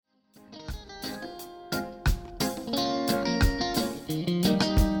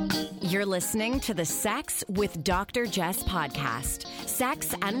You're listening to the Sex with Dr. Jess podcast.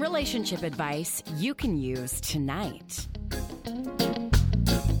 Sex and relationship advice you can use tonight.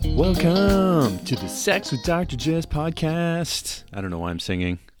 Welcome to the Sex with Dr. Jess podcast. I don't know why I'm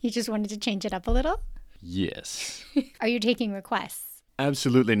singing. You just wanted to change it up a little? Yes. Are you taking requests?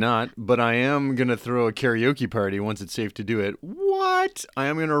 Absolutely not, but I am going to throw a karaoke party once it's safe to do it. What? I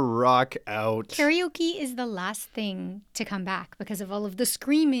am going to rock out. Karaoke is the last thing to come back because of all of the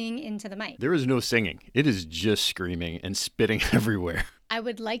screaming into the mic. There is no singing. It is just screaming and spitting everywhere. I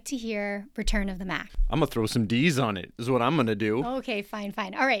would like to hear Return of the Mac. I'm going to throw some D's on it, is what I'm going to do. Okay, fine.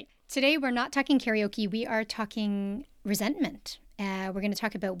 All right. Today we're not talking karaoke. We are talking resentment. We're going to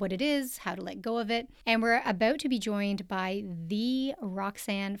talk about what it is, how to let go of it. And we're about to be joined by the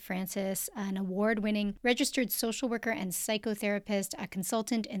Roxanne Francis, an award-winning registered social worker and psychotherapist, a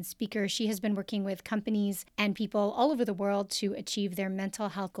consultant and speaker. She has been working with companies and people all over the world to achieve their mental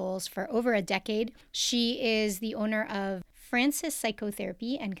health goals for over a decade. She is the owner of Francis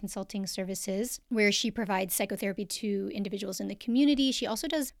Psychotherapy and Consulting Services, where she provides psychotherapy to individuals in the community. She also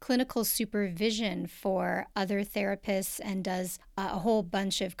does clinical supervision for other therapists and does a whole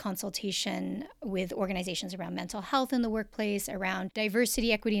bunch of consultation with organizations around mental health in the workplace, around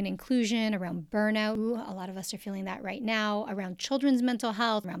diversity, equity, and inclusion, around burnout. Ooh, a lot of us are feeling that right now, around children's mental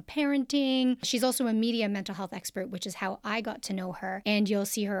health, around parenting. She's also a media mental health expert, which is how I got to know her. And you'll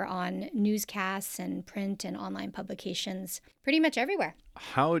see her on newscasts and print and online publications pretty much everywhere.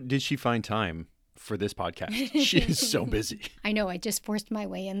 How did she find time for this podcast? She is so busy. I know. I just forced my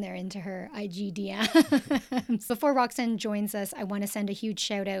way in there into her IG DM. Before Roxanne joins us, I want to send a huge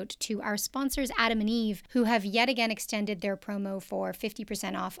shout out to our sponsors, Adam and Eve, who have yet again extended their promo for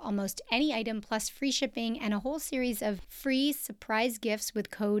 50% off almost any item plus free shipping and a whole series of free surprise gifts with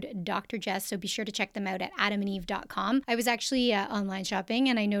code Dr. Jess. So be sure to check them out at adamandeve.com. I was actually online shopping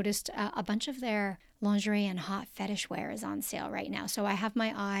and I noticed a bunch of their lingerie and hot fetish wear is on sale right now. So I have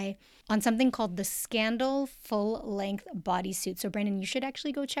my eye on something called the Scandal full-length bodysuit. So Brandon, you should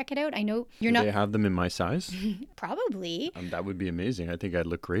actually go check it out. I know you're not... Do they have them in my size? Probably. That would be amazing. I think I'd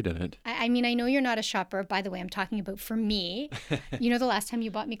look great in it. I mean, I know you're not a shopper. By the way, I'm talking about for me. You know, the last time you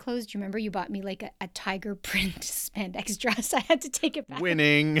bought me clothes, do you remember you bought me like a tiger print spandex dress? I had to take it back.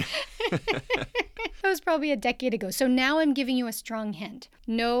 Winning. That was probably a decade ago. So now I'm giving you a strong hint.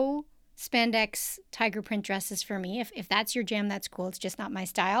 No spandex tiger print dresses for me. If that's your jam, that's cool. It's just not my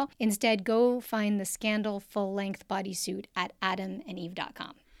style. Instead, go find the Scandal full-length bodysuit at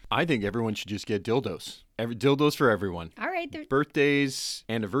adamandeve.com. I think everyone should just get dildos. Dildos for everyone. All right. Birthdays,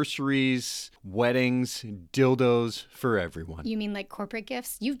 anniversaries, weddings, dildos for everyone. You mean like corporate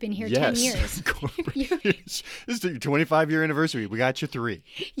gifts? You've been here Yes. 10 years. Corporate years. This is your 25-year anniversary. We got you 3.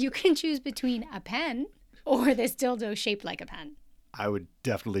 You can choose between a pen or this dildo shaped like a pen. I would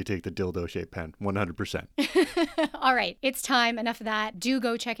definitely take the dildo-shaped pen, 100%. All right, it's time. Enough of that. Do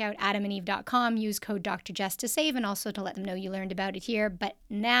go check out adamandeve.com. Use code Dr. Jess to save and also to let them know you learned about it here. But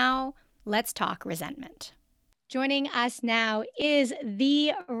now, let's talk resentment. Joining us now is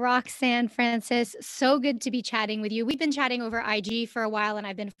the Roxanne Francis. So good to be chatting with you. We've been chatting over IG for a while and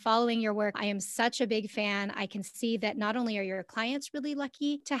I've been following your work. I am such a big fan. I can see that not only are your clients really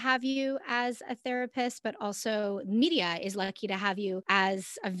lucky to have you as a therapist, but also media is lucky to have you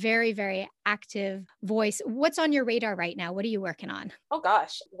as a very, very active voice. What's on your radar right now? What are you working on? Oh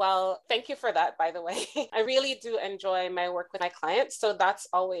gosh. Well, thank you for that, by the way. I really do enjoy my work with my clients. So that's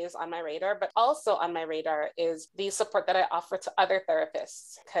always on my radar, but also on my radar is the support that I offer to other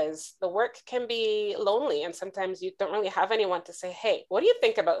therapists, because the work can be lonely and sometimes you don't really have anyone to say, hey, what do you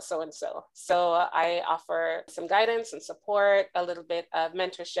think about so-and-so? So I offer some guidance and support, a little bit of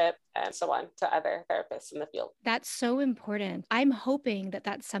mentorship and so on to other therapists in the field. That's so important. I'm hoping that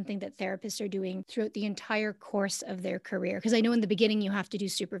that's something that therapists are doing throughout the entire course of their career. Because I know in the beginning you have to do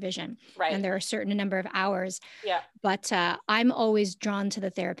supervision, right? And there are a certain number of hours. Yeah. But I'm always drawn to the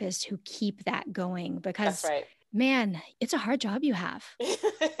therapists who keep that going because, that's right. Man, it's a hard job you have.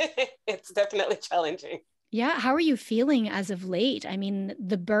 It's definitely challenging. Yeah. How are you feeling as of late? I mean,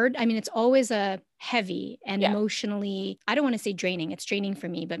 it's always a heavy and emotionally, I don't want to say draining. It's draining for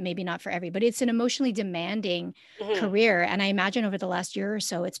me, but maybe not for everybody. It's an emotionally demanding career. And I imagine over the last year or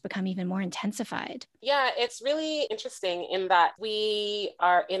so, it's become even more intensified. Yeah, it's really interesting in that we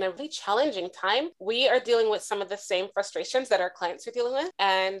are in a really challenging time. We are dealing with some of the same frustrations that our clients are dealing with.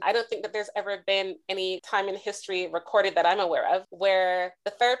 And I don't think that there's ever been any time in history recorded that I'm aware of where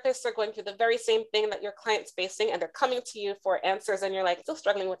the therapists are going through the very same thing that your client's facing and they're coming to you for answers and you're like, still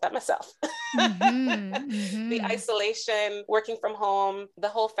struggling with that myself. The isolation, working from home, the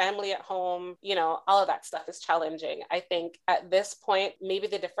whole family at home, all of that stuff is challenging. I think at this point, maybe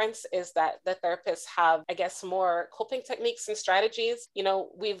the difference is that the therapists have, I guess, more coping techniques and strategies.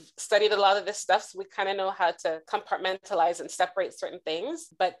 We've studied a lot of this stuff, so we kind of know how to compartmentalize and separate certain things.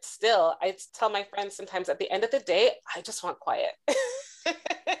 But still, I tell my friends sometimes at the end of the day, I just want quiet.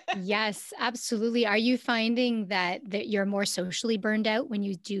 Yes, absolutely. Are you finding that you're more socially burned out when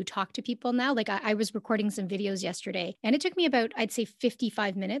you do talk to people now? Like I was recording some videos yesterday and it took me about, I'd say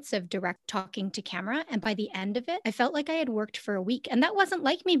 55 minutes of direct talking to camera. And by the end of it, I felt like I had worked for a week. And that wasn't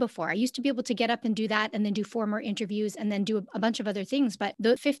like me before. I used to be able to get up and do that and then do 4 more interviews and then do a bunch of other things. But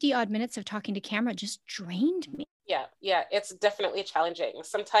the 50 odd minutes of talking to camera just drained me. Yeah, it's definitely challenging.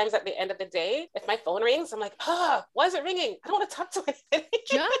 Sometimes at the end of the day, if my phone rings, I'm like, why is it ringing? I don't want to talk to anyone.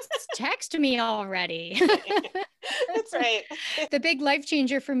 Just text me already. That's right. The big life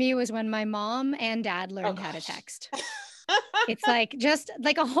changer for me was when my mom and dad learned how to text. It's like just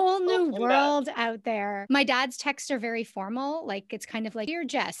like a whole new world out there. My dad's texts are very formal. Like it's kind of like, "Dear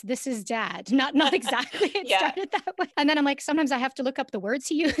Jess, this is dad." Not exactly. It started that way. And then I'm like, sometimes I have to look up the words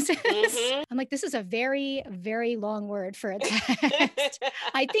he uses. I'm like, this is a very, very long word for a text.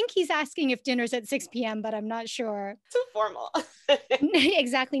 I think he's asking if dinner's at 6 p.m., but I'm not sure. Too formal.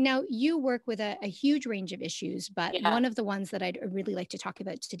 Exactly. Now you work with a huge range of issues, but one of the ones that I'd really like to talk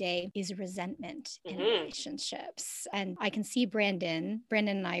about today is resentment in relationships. And I can see Brandon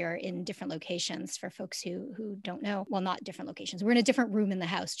and I are in different locations for folks who don't know. Well, not different locations. We're in a different room in the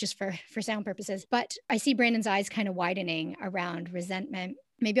house just for sound purposes. But I see Brandon's eyes kind of widening around resentment.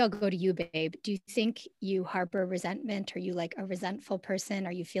 Maybe I'll go to you, babe. Do you think you harbor resentment? Are you like a resentful person?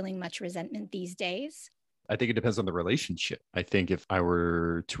 Are you feeling much resentment these days? I think it depends on the relationship. I think if I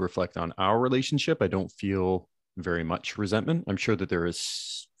were to reflect on our relationship, I don't feel very much resentment. I'm sure that there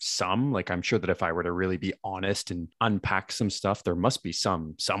is some, like I'm sure that if I were to really be honest and unpack some stuff, there must be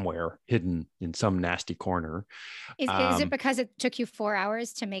some somewhere hidden in some nasty corner. Is it because it took you 4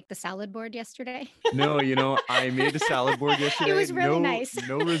 hours to make the salad board yesterday? No, I made a salad board yesterday. It was really nice.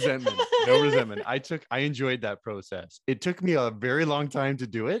 No resentment. No resentment. I enjoyed that process. It took me a very long time to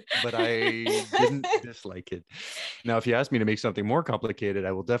do it, but I didn't dislike it. Now, if you ask me to make something more complicated,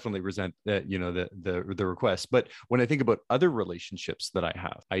 I will definitely resent that, the request. But when I think about other relationships that I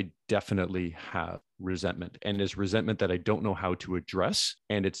have, I definitely have resentment, and it's resentment that I don't know how to address.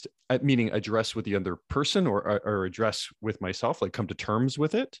 And it's meaning address with the other person or address with myself, like come to terms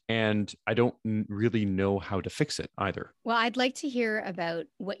with it. And I don't really know how to fix it either. Well, I'd like to hear about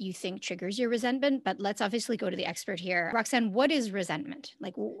what you think triggers your resentment, but let's obviously go to the expert here. Roxanne, what is resentment?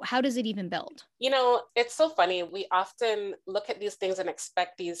 Like, how does it even build? It's so funny. We often look at these things and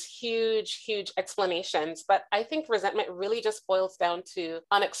expect these huge, huge explanations, but I think resentment really just boils down to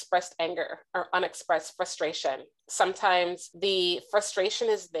unexpressed anger or unexpressed frustration. Sometimes the frustration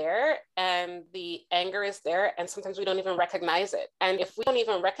is there and the anger is there, and sometimes we don't even recognize it. And if we don't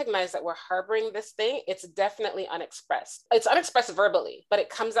even recognize that we're harboring this thing, it's definitely unexpressed. It's unexpressed verbally, but it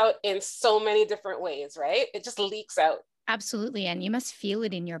comes out in so many different ways, right? It just leaks out. Absolutely. And you must feel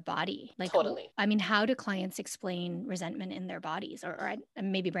it in your body. Like, totally. I mean, how do clients explain resentment in their bodies? Or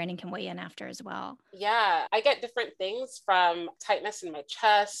maybe Brandon can weigh in after as well. Yeah, I get different things from tightness in my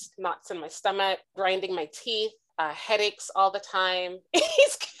chest, knots in my stomach, grinding my teeth, headaches all the time.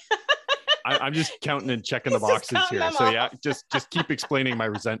 I'm just counting and checking the boxes here. So yeah, just keep explaining my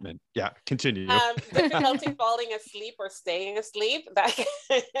resentment. Yeah, continue. Difficulty falling asleep or staying asleep,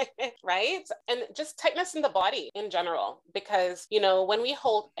 right? And just tightness in the body in general, because, when we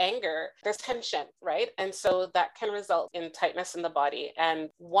hold anger, there's tension, right? And so that can result in tightness in the body. And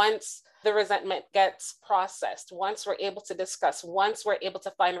once the resentment gets processed, once we're able to discuss, once we're able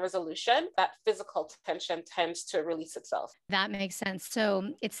to find a resolution, that physical tension tends to release itself. That makes sense.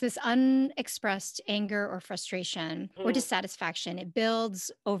 So it's this unexpressed anger or frustration or dissatisfaction. It builds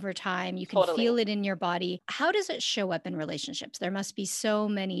over time. You can feel it in your body. How does it show up in relationships? There must be so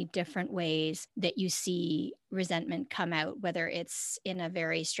many different ways that you see resentment come out, whether it's in a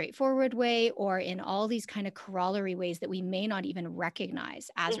very straightforward way or in all these kind of corollary ways that we may not even recognize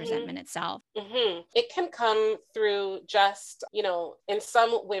as resentment itself. It can come through just, in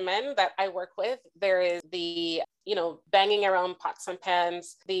some women that I work with, there is the, banging around pots and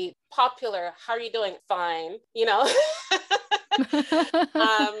pans, the popular, how are you doing? Fine,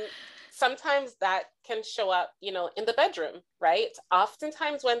 sometimes that can show up, in the bedroom, right?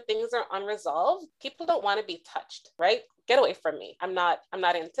 Oftentimes when things are unresolved, people don't want to be touched, right? Get away from me. I'm not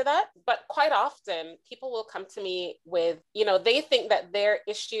into that. But quite often people will come to me with, they think that their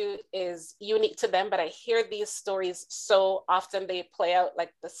issue is unique to them, but I hear these stories so often. They play out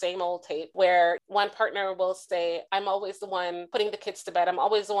like the same old tape where one partner will say, I'm always the one putting the kids to bed. I'm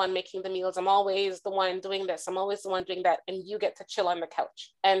always the one making the meals. I'm always the one doing this. I'm always the one doing that. And you get to chill on the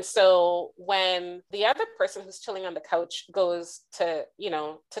couch. And so when the other person who's chilling on the couch goes to,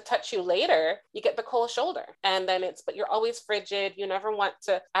 to touch you later, you get the cold shoulder. And then but you're always frigid. You never want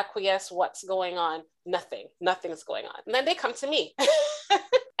to acquiesce what's going on. Nothing's going on. And then they come to me.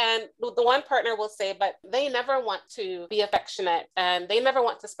 And the one partner will say, but they never want to be affectionate and they never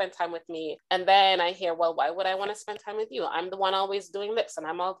want to spend time with me. And then I hear, well, why would I want to spend time with you? I'm the one always doing this and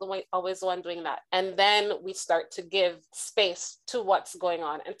I'm always the one doing that. And then we start to give space to what's going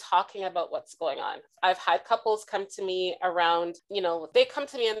on and talking about what's going on. I've had couples come to me around, they come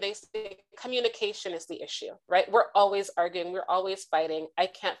to me and they say, communication is the issue, right? We're always arguing. We're always fighting. I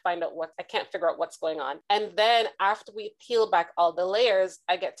can't figure out what's going on. And then after we peel back all the layers,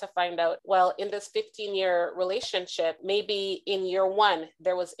 I get to find out, well, in this 15-year relationship, maybe in year 1,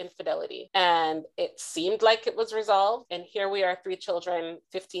 there was infidelity and it seemed like it was resolved. And here we are, 3 children,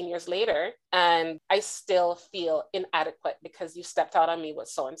 15 years later, and I still feel inadequate because you stepped out on me with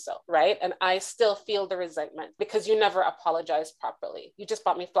so-and-so, right? And I still feel the resentment because you never apologized properly. You just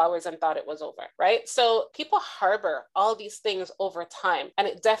bought me flowers and thought it was over, right? So people harbor all these things over time, and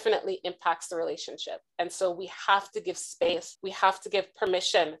it definitely impacts the relationship. And so we have to give space. We have to give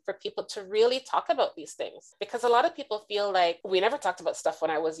permission for people to really talk about these things, because a lot of people feel like we never talked about stuff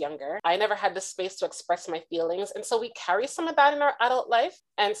when I was younger. I never had the space to express my feelings. And so we carry some of that in our adult life.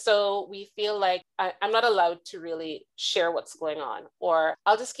 And so we feel like I'm not allowed to really share what's going on, or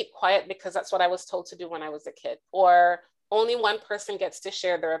I'll just keep quiet because that's what I was told to do when I was a kid, or only one person gets to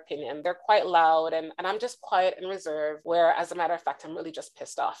share their opinion. They're quite loud and I'm just quiet and reserved, where as a matter of fact, I'm really just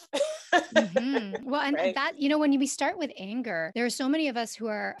pissed off. Mm-hmm. Well, and Right? that, when we start with anger, there are so many of us who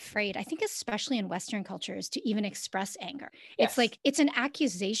are afraid, I think, especially in Western cultures, to even express anger. It's Yes. like, it's an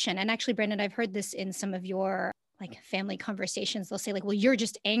accusation. And actually, Brendan, I've heard this in some of your family conversations. They'll say well, you're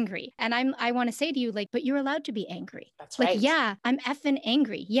just angry. And I want to say to you, but you're allowed to be angry. That's right. Yeah, I'm effing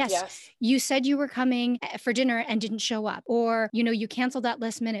angry. Yes. You said you were coming for dinner and didn't show up. Or, you canceled that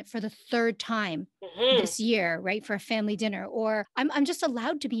last minute for the 3rd time this year, right? For a family dinner. Or I'm just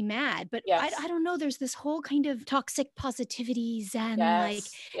allowed to be mad. But Yes. I don't know. There's this whole kind of toxic positivity zen, Yes.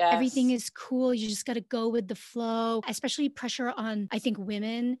 everything is cool. You just got to go with the flow, especially pressure on, I think,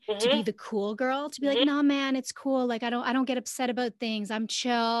 women to be the cool girl, to be like, nah, man, it's cool. I don't get upset about things. I'm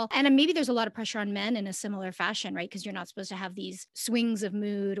chill. And maybe there's a lot of pressure on men in a similar fashion, right? Because you're not supposed to have these swings of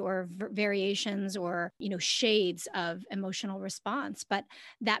mood or variations or, shades of emotional response. But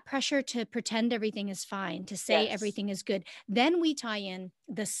that pressure to pretend everything is fine, to say everything is good, then we tie in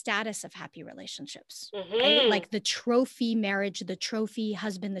the status of happy relationships, right? Like the trophy marriage, the trophy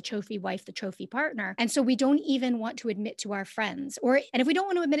husband, the trophy wife, the trophy partner. And so we don't even want to admit to our friends, and if we don't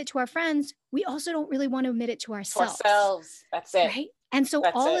want to admit it to our friends, we also don't really want to admit it to ourselves. That's it. Right? And so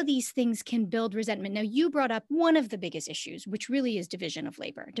That's all it. of these things can build resentment. Now, you brought up one of the biggest issues, which really is division of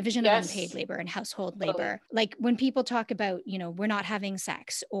labor, division of unpaid labor and household labor. Like when people talk about, we're not having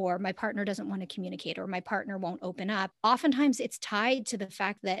sex, or my partner doesn't want to communicate, or my partner won't open up, oftentimes it's tied to the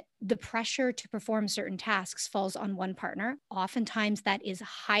fact that the pressure to perform certain tasks falls on one partner. Oftentimes that is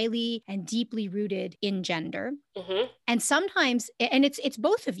highly and deeply rooted in gender. And sometimes, and it's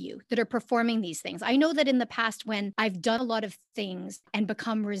both of you that are performing these things. I know that in the past, when I've done a lot of things and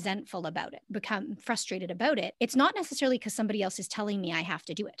become resentful about it, become frustrated about it, it's not necessarily because somebody else is telling me I have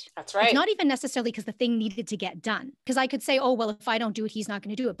to do it. That's right. It's not even necessarily because the thing needed to get done. Because I could say, oh, well, if I don't do it, he's not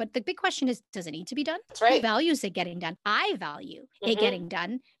going to do it. But the big question is, does it need to be done? That's right. Who values it getting done? I value it getting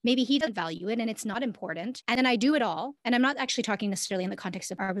done. Maybe he doesn't value it and it's not important. And then I do it all. And I'm not actually talking necessarily in the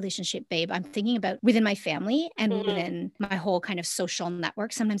context of our relationship, babe. I'm thinking about within my family and within my whole kind of social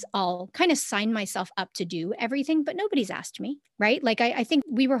network. Sometimes I'll kind of sign myself up to do everything, but nobody's asked me, right? Like I think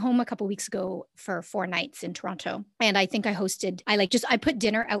we were home a couple of weeks ago for 4 nights in Toronto. And I think I put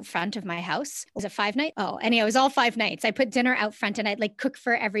dinner out front of my house. Was it 5 nights? Oh, anyhow, it was all 5 nights. I put dinner out front and I'd cook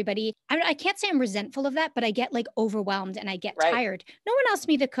for everybody. I can't say I'm resentful of that, but I get overwhelmed and I get tired. No one asked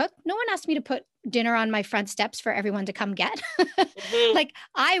me to cook. No one asked me to put dinner on my front steps for everyone to come get.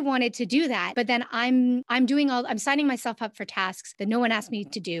 I wanted to do that, but then I'm signing myself up for tasks that no one asked me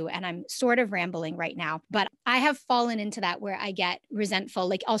to do. And I'm sort of rambling right now, but I have fallen into that where I get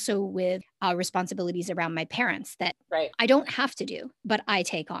resentful, also with responsibilities around my parents that I don't have to do, but I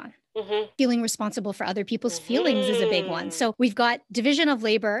take on. Feeling responsible for other people's feelings is a big one. So we've got division of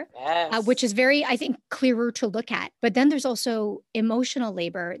labor, Yes. which is very, I think, clearer to look at. But then there's also emotional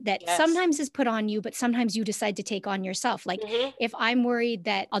labor that Yes. sometimes is put on you, but sometimes you decide to take on yourself. Like if I'm worried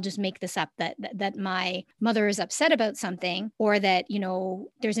that, I'll just make this up, that my mother is upset about something, or that, you know,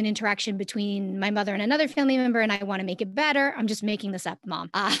 there's an interaction between my mother and another family member and I want to make it better. I'm just making this up, Mom.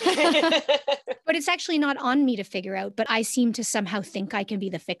 But it's actually not on me to figure out, but I seem to somehow think I can be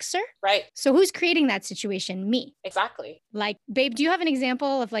the fixer. Right. So who's creating that situation? Me. Exactly. Like, babe, do you have an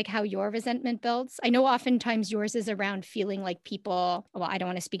example of like how your resentment builds? I know oftentimes yours is around feeling like people, well, I don't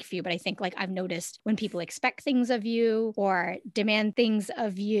want to speak for you, but I think like I've noticed when people expect things of you or demand things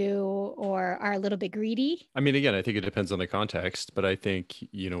of you or are a little bit greedy. I mean, again, I think it depends on the context, but I think,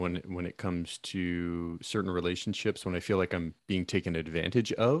 you know, when it comes to certain relationships, when I feel like I'm being taken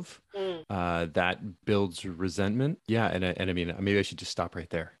advantage of, that builds resentment. Yeah. And I mean, maybe I should just stop right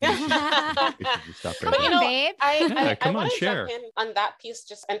there. Maybe I should just stop right But, there. you know, babe. I come on, want to share. jump in on that piece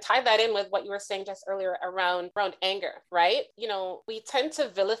just and tie that in with what you were saying just earlier around anger, right? You know, we tend to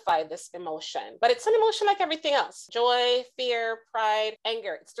vilify this emotion, but it's an emotion like everything else. Joy, fear, pride,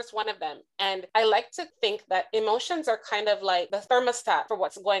 anger. It's just one of them. And I like to think that emotions are kind of like the thermostat for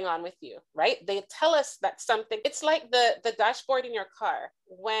what's going on with you, right? They tell us that something, it's like the dashboard in your car.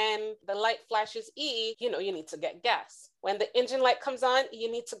 When the light flashes E, you know, you need to get gas. When the engine light comes on, you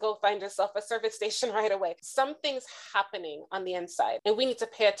need to go find yourself a service station right away. Something's happening on the inside, and we need to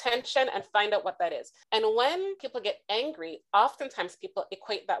pay attention and find out what that is. And when people get angry, oftentimes people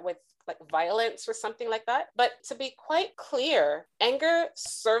equate that with like violence or something like that. But to be quite clear, anger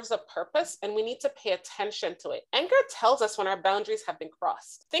serves a purpose and we need to pay attention to it. Anger tells us when our boundaries have been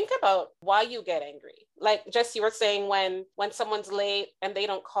crossed. Think about why you get angry. Like Jess, you were saying when someone's late and they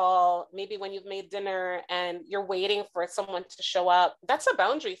don't call, maybe when you've made dinner and you're waiting for someone to show up, that's a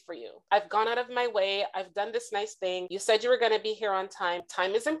boundary for you. I've gone out of my way. I've done this nice thing. You said you were going to be here on time.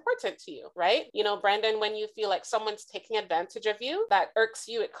 Time is important to you, right? You know, Brandon, when you feel like someone's taking advantage of you, that irks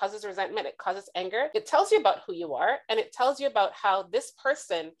you, it causes resentment, it causes anger. It tells you about who you are, and it tells you about how this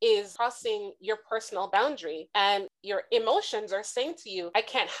person is crossing your personal boundary, and your emotions are saying to you, I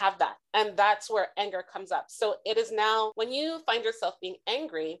can't have that. And that's where anger comes up. So it is now when you find yourself being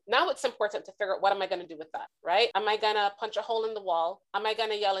angry, now it's important to figure out, what am I going to do with that, right? Am I going to punch a hole in the wall? Am I going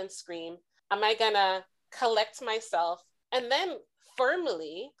to yell and scream? Am I going to collect myself? And then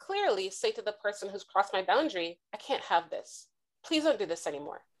firmly, clearly say to the person who's crossed my boundary, I can't have this. Please don't do this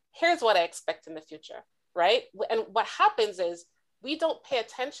anymore. Here's what I expect in the future, right? And what happens is we don't pay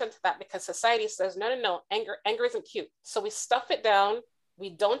attention to that because society says, no, anger isn't cute. So we stuff it down. We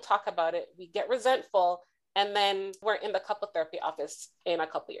don't talk about it. We get resentful. And then we're in the couple therapy office in a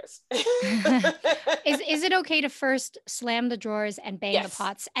couple years. Is it okay to first slam the drawers and bang the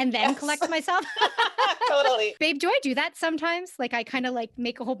pots and then collect myself? Totally. Babe, do I do that sometimes? Like I kind of like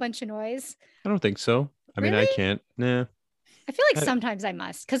make a whole bunch of noise. I don't think so. I mean, I can't. Nah. I feel like sometimes I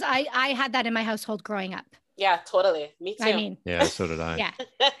must, because I had that in my household growing up. Yeah, totally. Me too. I mean, yeah, so did I.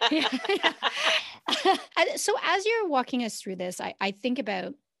 Yeah. So as you're walking us through this, I think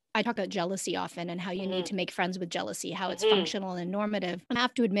about, I talk about jealousy often and how you need to make friends with jealousy, how it's functional and normative. And I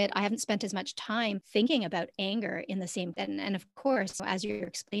have to admit, I haven't spent as much time thinking about anger in the same, and of course, as you're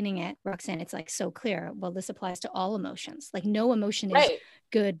explaining it, Roxanne, it's like so clear. Well, this applies to all emotions. Like no emotion is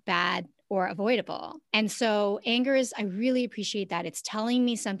good, bad, or avoidable. And so anger is, I really appreciate that. It's telling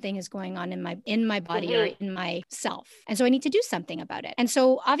me something is going on in my body or in myself. And so I need to do something about it. And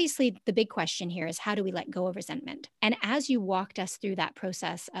so obviously the big question here is, how do we let go of resentment? And as you walked us through that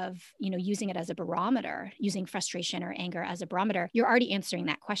process of, using it as a barometer, using frustration or anger as a barometer, you're already answering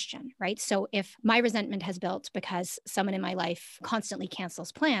that question, right? So if my resentment has built because someone in my life constantly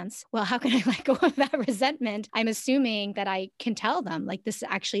cancels plans, well, how can I let go of that resentment? I'm assuming that I can tell them, like, this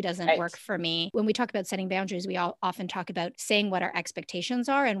actually doesn't work for me. When we talk about setting boundaries, we all often talk about saying what our expectations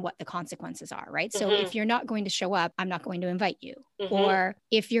are and what the consequences are, right? So if you're not going to show up, I'm not going to invite you. Or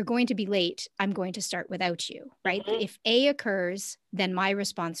if you're going to be late, I'm going to start without you, right? If A occurs, then my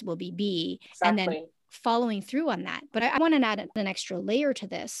response will be B. And then following through on that. But I want to add an extra layer to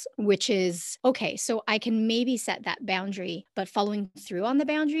this, which is, okay, so I can maybe set that boundary, but following through on the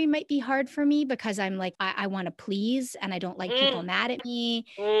boundary might be hard for me because I'm like, I want to please and I don't like people mad at me.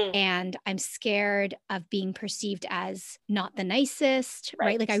 And I'm scared of being perceived as not the nicest,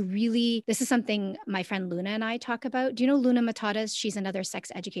 right? Like this is something my friend Luna and I talk about. Do you know Luna Matatas? She's another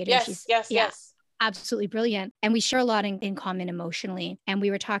sex educator. Yes. absolutely brilliant. And we share a lot in common emotionally. And we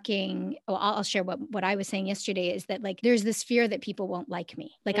were talking, well, I'll share what I was saying yesterday is that like, there's this fear that people won't like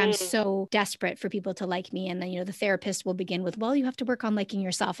me. Like I'm so desperate for people to like me. And then, the therapist will begin with, well, you have to work on liking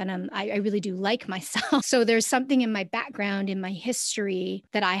yourself. And I really do like myself. So there's something in my background, in my history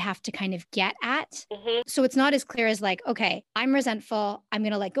that I have to kind of get at. So it's not as clear as like, okay, I'm resentful. I'm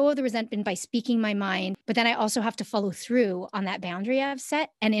going to let go of the resentment by speaking my mind. But then I also have to follow through on that boundary I've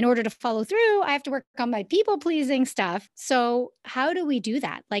set. And in order to follow through, I have to work on my people pleasing stuff. So how do we do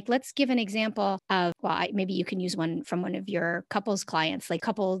that? Like, let's give an example of, well, maybe you can use one from one of your couples clients, like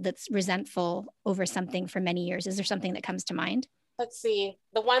couple that's resentful over something for many years. Is there something that comes to mind? Let's see.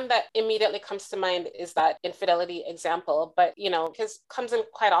 The one that immediately comes to mind is that infidelity example, but because comes in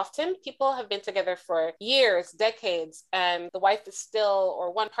quite often. People have been together for years, decades, and the wife is still,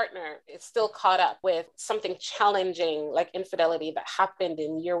 or one partner is still caught up with something challenging like infidelity that happened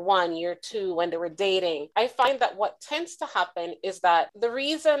in year 1, year 2 when they were dating. I find that what tends to happen is that the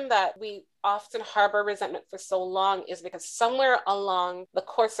reason that we often harbor resentment for so long is because somewhere along the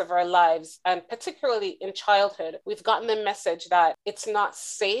course of our lives, and particularly in childhood, we've gotten the message that it's not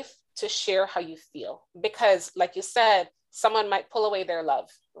safe to share how you feel. Because like you said, someone might pull away their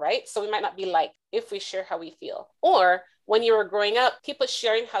love, right? So we might not be liked if we share how we feel. Or when you were growing up, people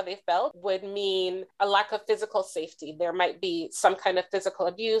sharing how they felt would mean a lack of physical safety. There might be some kind of physical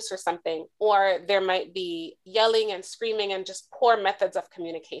abuse or something, or there might be yelling and screaming and just poor methods of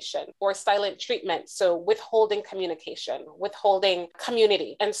communication or silent treatment. So withholding communication, withholding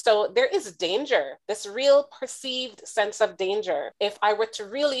community. And so there is danger, this real perceived sense of danger if I were to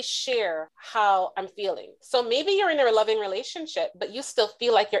really share how I'm feeling. So maybe you're in a loving relationship, but you still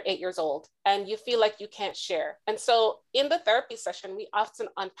feel like you're 8 years old and you feel like you can't share. And so in the therapy session, we often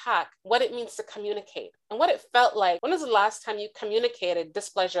unpack what it means to communicate and what it felt like. When was the last time you communicated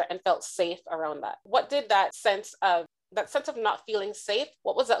displeasure and felt safe around that? What did that sense of not feeling safe,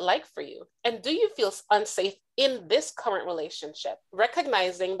 what was it like for you? And do you feel unsafe in this current relationship?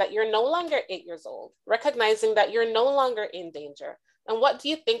 Recognizing that you're no longer 8 years old, recognizing that you're no longer in danger. And what do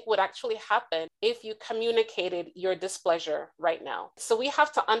you think would actually happen if you communicated your displeasure right now? So we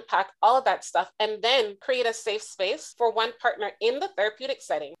have to unpack all of that stuff and then create a safe space for one partner in the therapeutic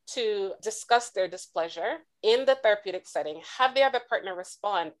setting to discuss their displeasure in the therapeutic setting, have the other partner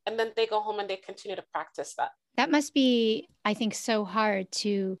respond, and then they go home and they continue to practice that. That must be, I think, so hard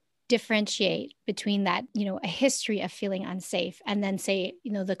to differentiate between that, a history of feeling unsafe and then say,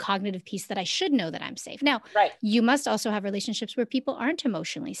 the cognitive piece that I should know that I'm safe. Now, right. You must also have relationships where people aren't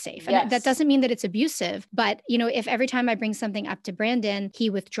emotionally safe. Yes. And that doesn't mean that it's abusive, but, if every time I bring something up to Brandon, he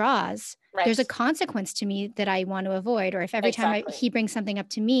withdraws, right, there's a consequence to me that I want to avoid. Or if every time he brings something up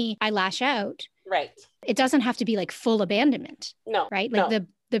to me, I lash out. Right. It doesn't have to be like full abandonment. No. Right? Like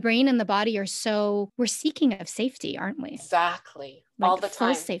the brain and the body we're seeking of safety, aren't we? Exactly. Like all the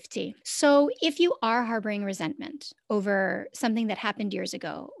time. Full safety. So if you are harboring resentment over something that happened years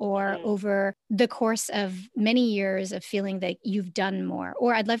ago, or over the course of many years of feeling that you've done more,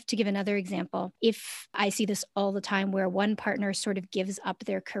 or I'd love to give another example. If I see this all the time where one partner sort of gives up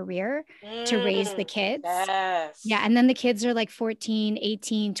their career to raise the kids. Yes. Yeah. And then the kids are like 14,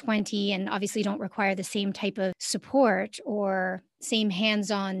 18, 20, and obviously don't require the same type of support or same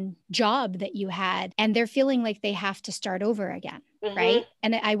hands-on job that you had. And they're feeling like they have to start over again. Right.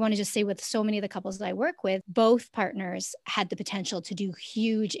 And I want to just say with so many of the couples that I work with, both partners had the potential to do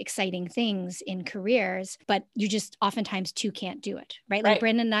huge, exciting things in careers, but you just oftentimes two can't do it. Right. Like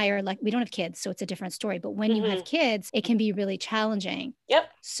Brandon and I are like, we don't have kids, so it's a different story. But when you have kids, it can be really challenging. Yep.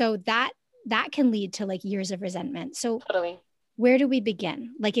 So that can lead to like years of resentment. So totally. Where do we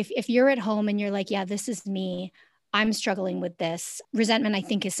begin? Like if you're at home and you're like, yeah, this is me, I'm struggling with this. Resentment, I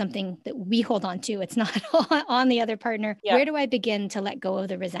think, is something that we hold on to. It's not on the other partner. Yeah. Where do I begin to let go of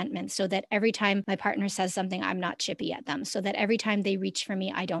the resentment so that every time my partner says something, I'm not chippy at them, so that every time they reach for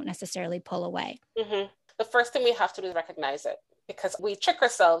me, I don't necessarily pull away? The first thing we have to do is recognize it, because we trick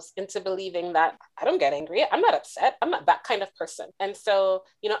ourselves into believing that I don't get angry. I'm not upset. I'm not that kind of person. And so,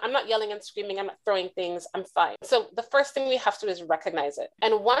 I'm not yelling and screaming. I'm not throwing things. I'm fine. So the first thing we have to do is recognize it.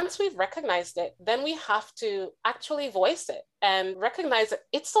 And once we've recognized it, then we have to actually voice it and recognize that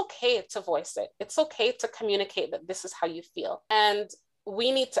it's okay to voice it. It's okay to communicate that this is how you feel. And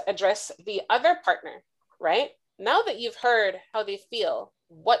we need to address the other partner, right? Now that you've heard how they feel,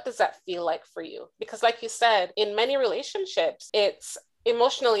 what does that feel like for you? Because like you said, in many relationships, it's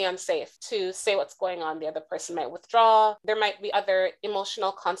emotionally unsafe to say what's going on. The other person might withdraw. There might be other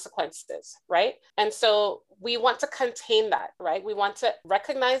emotional consequences, right? And so we want to contain that, right? We want to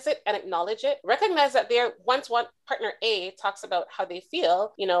recognize it and acknowledge it. Recognize that once one partner A talks about how they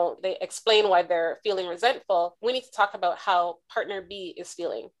feel, they explain why they're feeling resentful. We need to talk about how partner B is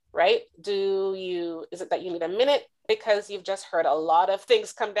feeling, right? Is it that you need a minute because you've just heard a lot of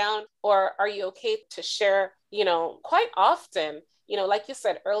things come down? Or are you okay to share, quite often, like you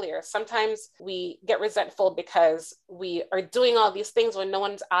said earlier, sometimes we get resentful because we are doing all these things when no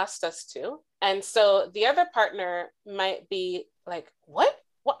one's asked us to. And so the other partner might be like, what?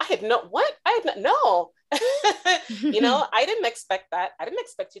 Well, I did not know. I didn't expect that. I didn't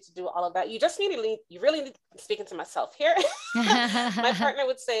expect you to do all of that. You really need, speaking to myself here. My partner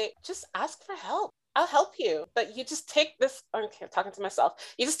would say, just ask for help. I'll help you. But you just take this, okay, I'm talking to myself.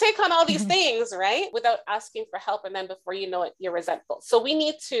 You just take on all these things, right? Without asking for help. And then before you know it, you're resentful. So we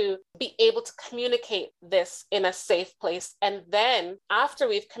need to be able to communicate this in a safe place. And then after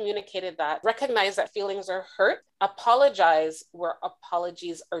we've communicated that, recognize that feelings are hurt, apologize where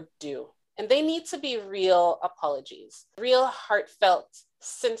apologies are due. And they need to be real apologies, real heartfelt,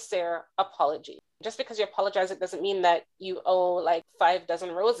 sincere apologies. Just because you apologize, it doesn't mean that you owe like 5 dozen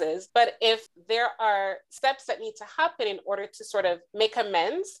roses. But if there are steps that need to happen in order to sort of make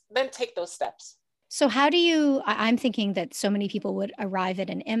amends, then take those steps. So I'm thinking that so many people would arrive at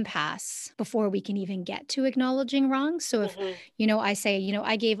an impasse before we can even get to acknowledging wrong. So if, I say,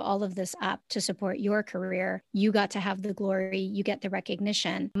 I gave all of this up to support your career, you got to have the glory, you get the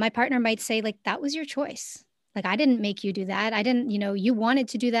recognition. My partner might say, like, that was your choice. Like, I didn't make you do that. I didn't, you wanted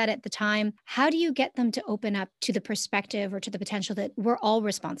to do that at the time. How do you get them to open up to the perspective or to the potential that we're all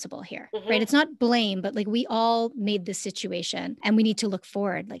responsible here, right? It's not blame, but like we all made this situation and we need to look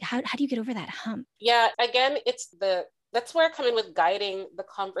forward. Like, how do you get over that hump? Yeah, again, that's where I come in with guiding the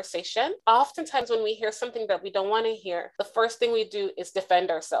conversation. Oftentimes when we hear something that we don't want to hear, the first thing we do is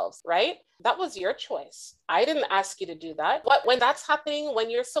defend ourselves, right? That was your choice. I didn't ask you to do that. When that's happening,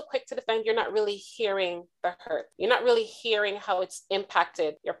 when you're so quick to defend, you're not really hearing the hurt. You're not really hearing how it's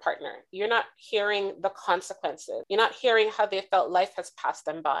impacted your partner. You're not hearing the consequences. You're not hearing how they felt life has passed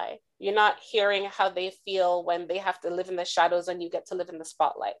them by. You're not hearing how they feel when they have to live in the shadows and you get to live in the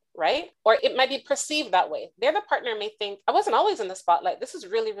spotlight, right? Or it might be perceived that way. The other partner may think, I wasn't always in the spotlight. This is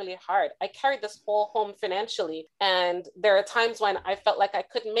really, really hard. I carried this whole home financially. And there are times when I felt like I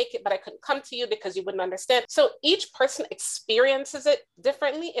couldn't make it, but I couldn't come to you because you wouldn't understand. So each person experiences it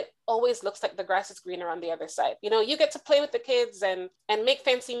differently. It always looks like the grass is greener on the other side. You get to play with the kids and make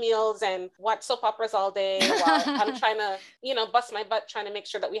fancy meals and watch soap operas all day while I'm trying to, bust my butt trying to make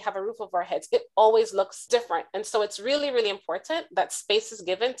sure that we have a roof over our heads. It always looks different. And so it's really, really important that space is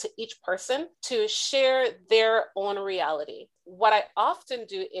given to each person to share their own reality. What I often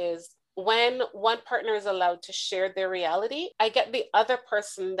do is when one partner is allowed to share their reality, I get the other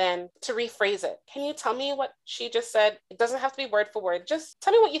person then to rephrase it. Can you tell me what she just said? It doesn't have to be word for word. Just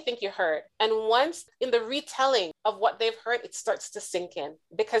tell me what you think you heard. And once in the retelling of what they've heard, it starts to sink in,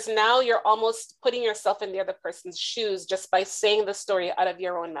 because now you're almost putting yourself in the other person's shoes just by saying the story out of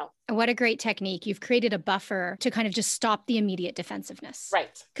your own mouth. What a great technique. You've created a buffer to kind of just stop the immediate defensiveness.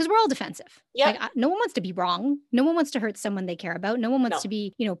 Right. Because we're all defensive. Yeah. Like, no one wants to be wrong. No one wants to hurt someone they care about. No one wants to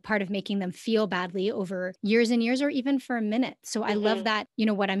be, part of making them feel badly over years and years or even for a minute. So I love that,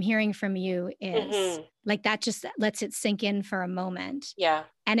 what I'm hearing from you is like that just lets it sink in for a moment. Yeah.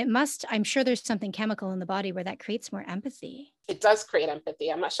 And I'm sure there's something chemical in the body where that creates more empathy. It does create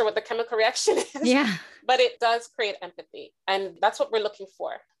empathy. I'm not sure what the chemical reaction is, but it does create empathy. And that's what we're looking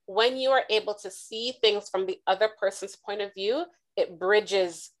for. When you are able to see things from the other person's point of view, it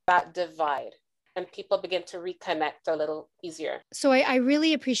bridges that divide and people begin to reconnect a little easier. So I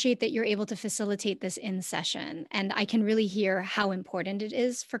really appreciate that you're able to facilitate this in session. And I can really hear how important it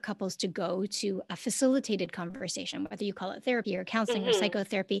is for couples to go to a facilitated conversation, whether you call it therapy or counseling or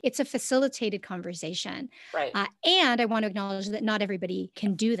psychotherapy. It's a facilitated conversation. Right. And I want to acknowledge that not everybody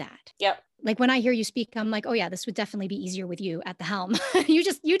can do that. Yep. Like when I hear you speak, I'm like, oh yeah, this would definitely be easier with you at the helm.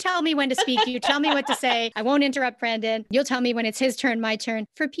 You tell me when to speak. You tell me what to say. I won't interrupt Brandon. You'll tell me when it's his turn, my turn.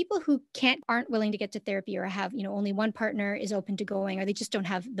 For people who aren't willing to get to therapy or have, only one partner is open to going, or they just don't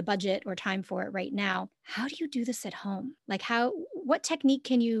have the budget or time for it right now, how do you do this at home? Like what technique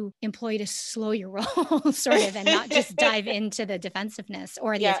can you employ to slow your roll sort of and not just dive into the defensiveness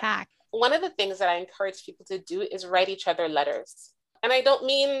or the attack? One of the things that I encourage people to do is write each other letters. And I don't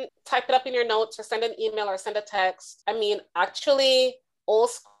mean type it up in your notes or send an email or send a text. I mean, actually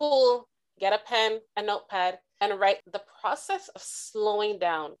old school, get a pen, a notepad, and write. The process of slowing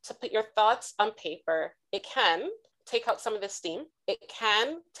down to put your thoughts on paper. It can take out some of the steam. It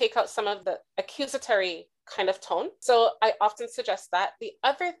can take out some of the accusatory kind of tone. So I often suggest that. The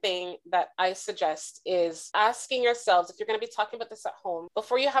other thing that I suggest is asking yourselves, if you're going to be talking about this at home,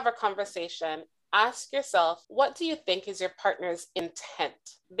 before you have a conversation, ask yourself, what do you think is your partner's intent?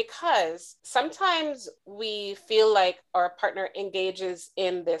 Because sometimes we feel like our partner engages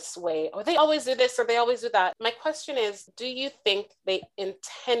in this way, or they always do this, or they always do that. My question is, do you think they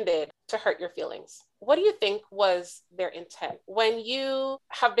intended to hurt your feelings? What do you think was their intent? When you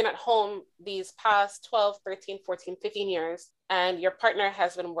have been at home these past 12, 13, 14, 15 years, and your partner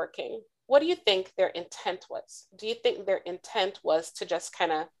has been working, what do you think their intent was? Do you think their intent was to just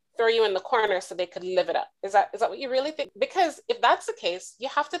kind of throw you in the corner so they could live it up? Is that what you really think? Because if that's the case, you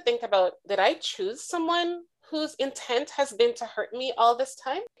have to think about, did I choose someone whose intent has been to hurt me all this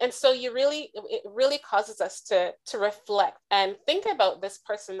time? And so it really causes us to reflect and think about this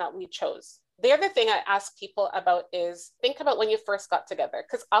person that we chose. The other thing I ask people about is think about when you first got together,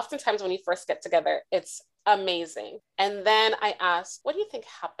 because oftentimes when you first get together, it's amazing. And then I ask, what do you think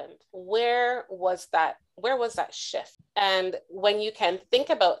happened? Where was that shift? And when you can think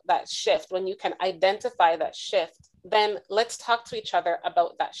about that shift, when you can identify that shift, then let's talk to each other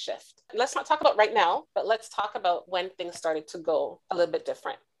about that shift. Let's not talk about right now, but let's talk about when things started to go a little bit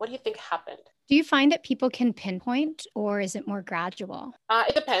different. What do you think happened? Do you find that people can pinpoint, or is it more gradual?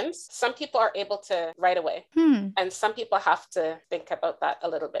 It depends. Some people are able to right away. And some people have to think about that a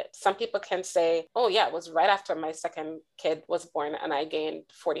little bit. Some people can say, oh yeah, it was right after my second kid was born and I gained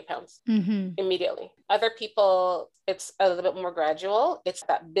 40 pounds immediately. Other people, it's a little bit more gradual. It's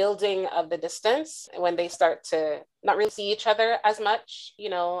that building of the distance when they start to not really see each other as much,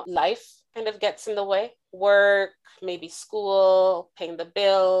 life kind of gets in the way. Work, maybe school, paying the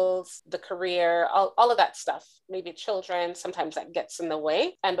bills, the career, all of that stuff. Maybe children, sometimes that gets in the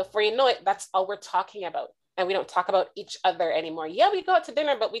way. And before you know it, that's all we're talking about. And we don't talk about each other anymore. Yeah, we go out to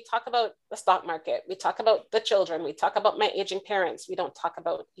dinner, but we talk about the stock market. We talk about the children. We talk about my aging parents. We don't talk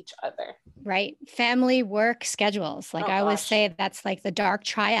about each other. Right. Family, work, schedules. Like I always say, that's like the dark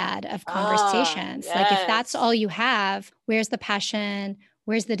triad of conversations. Yes. Like if that's all you have, where's the passion?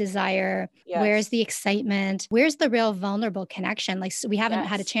 Where's the desire? Yes. Where's the excitement? Where's the real vulnerable connection? Like, so we haven't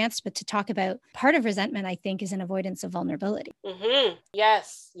had a chance, but to talk about part of resentment, I think, is an avoidance of vulnerability.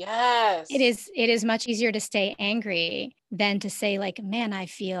 Yes. Yes. It is much easier to stay angry than to say like, man, I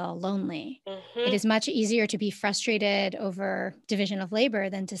feel lonely. It is much easier to be frustrated over division of labor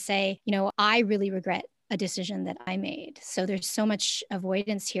than to say, I really regret a decision that I made. So there's so much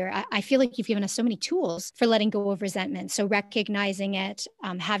avoidance here. I feel like you've given us so many tools for letting go of resentment. So recognizing it,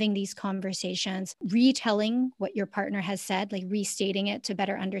 having these conversations, retelling what your partner has said, like restating it to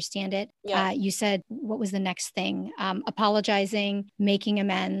better understand it. Yeah. You said, what was the next thing? Apologizing, making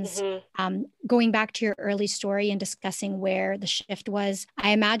amends, going back to your early story and discussing where the shift was. I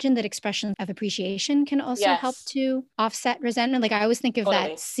imagine that expression of appreciation can also help to offset resentment. Like I always think of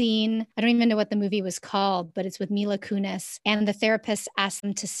that scene. I don't even know what the movie was called, but it's with Mila Kunis, and the therapist asks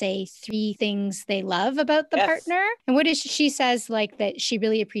them to say 3 things they love about the partner. And what is she says, like that she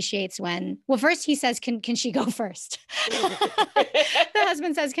really appreciates when, well, first he says, can she go first? The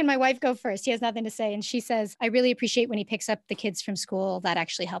husband says, can my wife go first? He has nothing to say. And she says, I really appreciate when he picks up the kids from school. That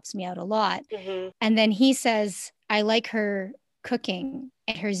actually helps me out a lot. And then he says, I like her cooking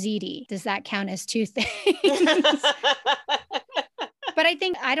and her ziti. Does that count as 2 things? But I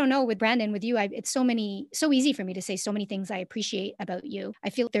think, I don't know, with Brandon, with you, it's so easy for me to say so many things I appreciate about you. I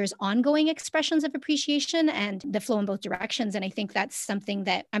feel there's ongoing expressions of appreciation and the flow in both directions. And I think that's something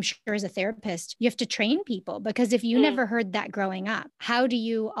that I'm sure as a therapist, you have to train people, because if you never heard that growing up, how do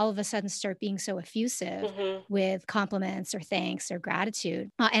you all of a sudden start being so effusive with compliments or thanks or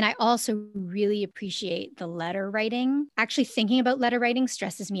gratitude? And I also really appreciate the letter writing. Actually thinking about letter writing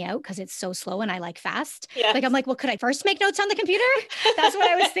stresses me out because it's so slow and I like fast. Yes. Like I'm like, well, could I first make notes on the computer? That's what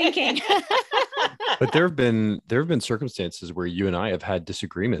I was thinking. But there have been circumstances where you and I have had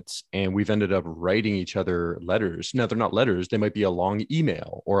disagreements and we've ended up writing each other letters. Now, they're not letters. They might be a long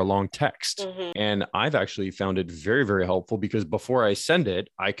email or a long text. And I've actually found it very, very helpful because before I send it,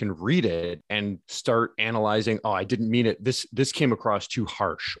 I can read it and start analyzing, oh, I didn't mean it. This came across too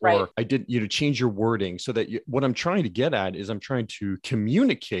harsh, or I didn't, change your wording so that what I'm trying to get at is I'm trying to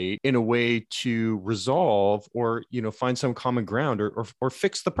communicate in a way to resolve or, find some common ground or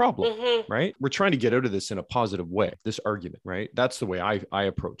fix the problem, right? We're trying to get out of this in a positive way, this argument, right? That's the way I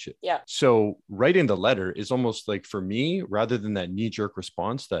approach it. Yeah. So writing the letter is almost like, for me, rather than that knee-jerk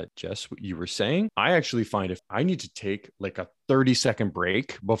response that Jess, you were saying, I actually find if I need to take like a 30-second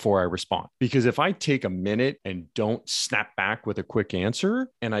break before I respond. Because if I take a minute and don't snap back with a quick answer,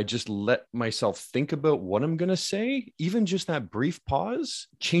 and I just let myself think about what I'm going to say, even just that brief pause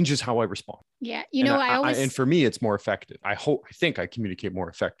changes how I respond. Yeah. You know, and for me, it's more effective. I think I communicate more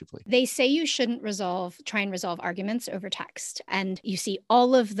effectively. They say you shouldn't try and resolve arguments over text. And you see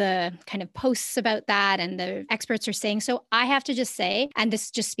all of the kind of posts about that, and the experts are saying so. I have to just say, and this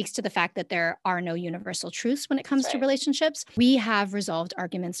just speaks to the fact that there are no universal truths when it comes to relationships. We have resolved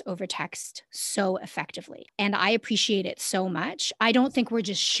arguments over text so effectively. And I appreciate it so much. I don't think we're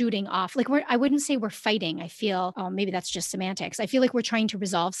just shooting off. Like I wouldn't say we're fighting. I feel, oh, maybe that's just semantics. I feel like we're trying to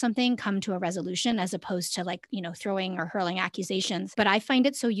resolve something, come to a resolution, as opposed to like, throwing or hurling accusations. But I find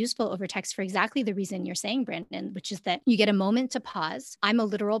it so useful over text for exactly the reason you're saying, Brandon, which is that you get a moment to pause. I'm a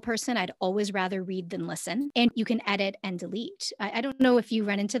literal person. I'd always rather read than listen. And you can edit and delete. I don't know if you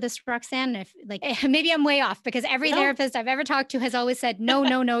run into this, Roxanne, if like, maybe I'm way off, because every therapist I've ever talked to has always said, no,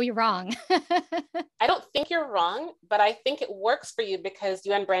 you're wrong. I don't think you're wrong, but I think it works for you because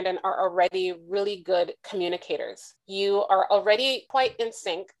you and Brandon are already really good communicators. You are already quite in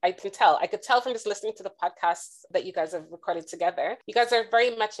sync. I could tell from just listening to the podcasts that you guys have recorded together. You guys are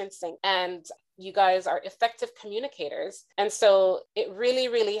very much in sync, and you guys are effective communicators. And so it really,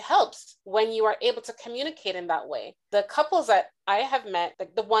 really helps when you are able to communicate in that way. The couples that I have met,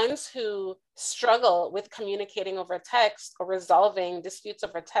 like the ones who struggle with communicating over text or resolving disputes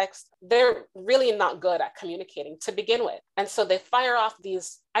over text, they're really not good at communicating to begin with. And so they fire off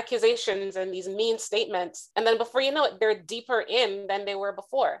these accusations and these mean statements. And then before you know it, they're deeper in than they were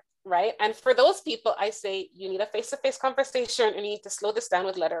before. Right. And for those people, I say you need a face-to-face conversation and you need to slow this down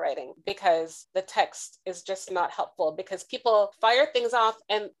with letter writing, because the text is just not helpful, because people fire things off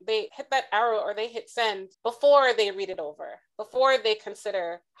and they hit that arrow or they hit send before they read it over, before they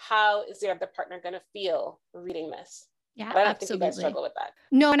consider how is the other partner going to feel reading this. Yeah, but I don't absolutely. think you guys struggle with that.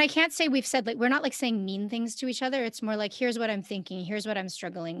 No, and I can't say we've said, like, we're not like saying mean things to each other. It's more like, here's what I'm thinking. Here's what I'm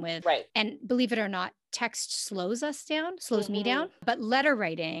struggling with. Right. And believe it or not, text slows me down. But letter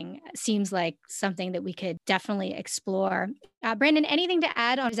writing seems like something that we could definitely explore. Brandon, anything to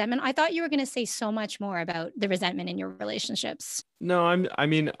add on resentment? I thought you were going to say so much more about the resentment in your relationships. No,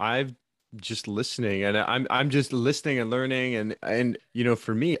 I've just listening, and I'm just listening and learning, and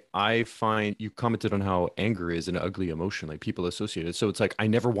for me, I find you commented on how anger is an ugly emotion, like people associate it. So it's like I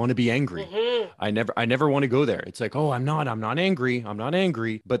never want to be angry. I never want to go there. It's like, oh, I'm not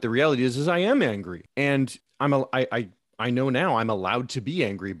angry, but the reality is I am angry, and I know now I'm allowed to be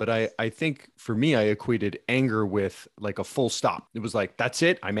angry, but I think for me, I equated anger with like a full stop. It was like, that's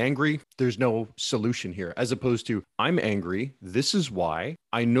it. I'm angry. There's no solution here, as opposed to I'm angry. This is why.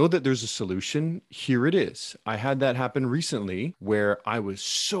 I know that there's a solution. Here it is. I had that happen recently where I was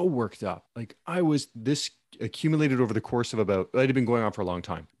so worked up. Like this accumulated over the course of it had been going on for a long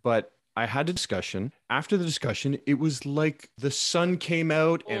time, but I had a discussion. After the discussion, it was like the sun came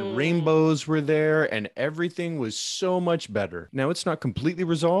out and rainbows were there and everything was so much better. Now it's not completely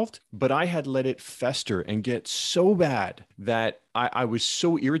resolved, but I had let it fester and get so bad that I was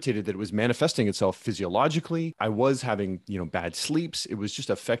so irritated that it was manifesting itself physiologically. I was having, bad sleeps. It was just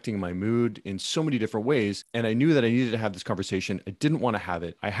affecting my mood in so many different ways. And I knew that I needed to have this conversation. I didn't want to have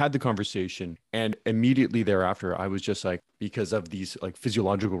it. I had the conversation. And immediately thereafter, I was just like, because of these like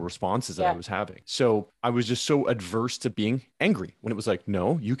physiological responses that I was having. So I was just so adverse to being angry when it was like,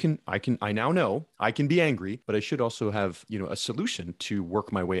 no, I now know I can be angry, but I should also have, a solution to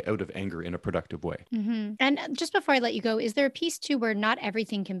work my way out of anger in a productive way. Mm-hmm. And just before I let you go, is there a piece too where not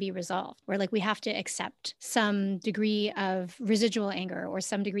everything can be resolved, where like we have to accept some degree of residual anger or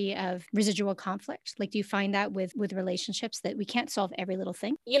some degree of residual conflict? Like, do you find that with relationships that we can't solve every little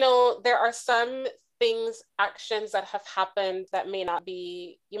thing? There are some actions that have happened that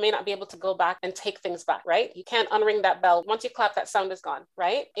you may not be able to go back and take things back, right? You can't unring that bell. Once you clap, that sound is gone,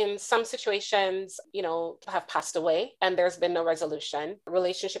 right? In some situations, have passed away and there's been no resolution.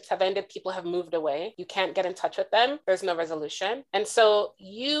 Relationships have ended, people have moved away. You can't get in touch with them. There's no resolution. And so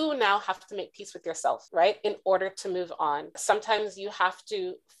you now have to make peace with yourself, right? In order to move on. Sometimes you have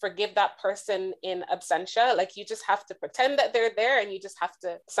to forgive that person in absentia. Like you just have to pretend that they're there, and you just have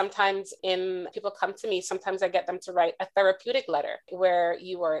to, sometimes people come to me, sometimes I get them to write a therapeutic letter where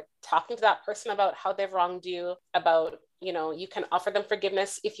you are talking to that person about how they've wronged you, about you can offer them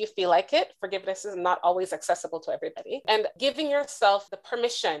forgiveness if you feel like it. Forgiveness is not always accessible to everybody. And giving yourself the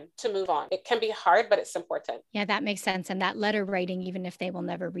permission to move on. It can be hard, but it's important. Yeah, that makes sense. And that letter writing, even if they will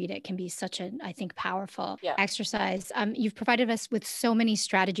never read it, can be such a, I think, powerful exercise. You've provided us with so many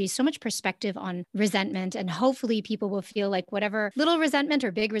strategies, so much perspective on resentment. And hopefully people will feel like whatever little resentment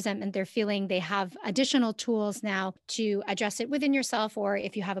or big resentment they're feeling, they have additional tools now to address it within yourself, or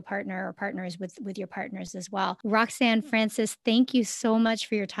if you have a partner or partners with your partners as well. Roxanne Francis, thank you so much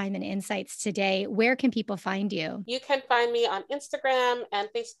for your time and insights today. Where can people find you? You can find me on Instagram and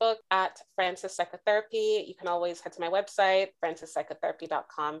Facebook at Francis Psychotherapy. You can always head to my website,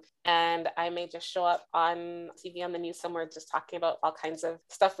 francispsychotherapy.com. And I may just show up on TV, on the news somewhere, just talking about all kinds of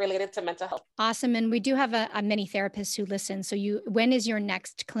stuff related to mental health. Awesome. And we do have many therapists who listen. So when is your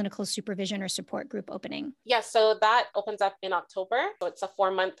next clinical supervision or support group opening? Yeah, so that opens up in October. So it's a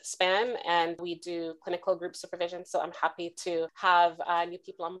 4-month span and we do clinical group supervision. So I'm happy to have new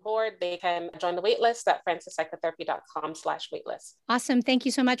people on board. They can join the waitlist at francispsychotherapy.com/waitlist. Awesome. Thank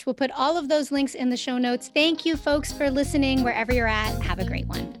you so much. We'll put all of those links in the show notes. Thank you, folks, for listening wherever you're at. Have a great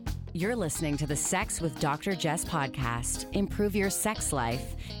one. You're listening to the Sex with Dr. Jess podcast. Improve your sex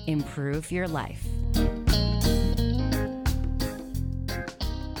life. Improve your life.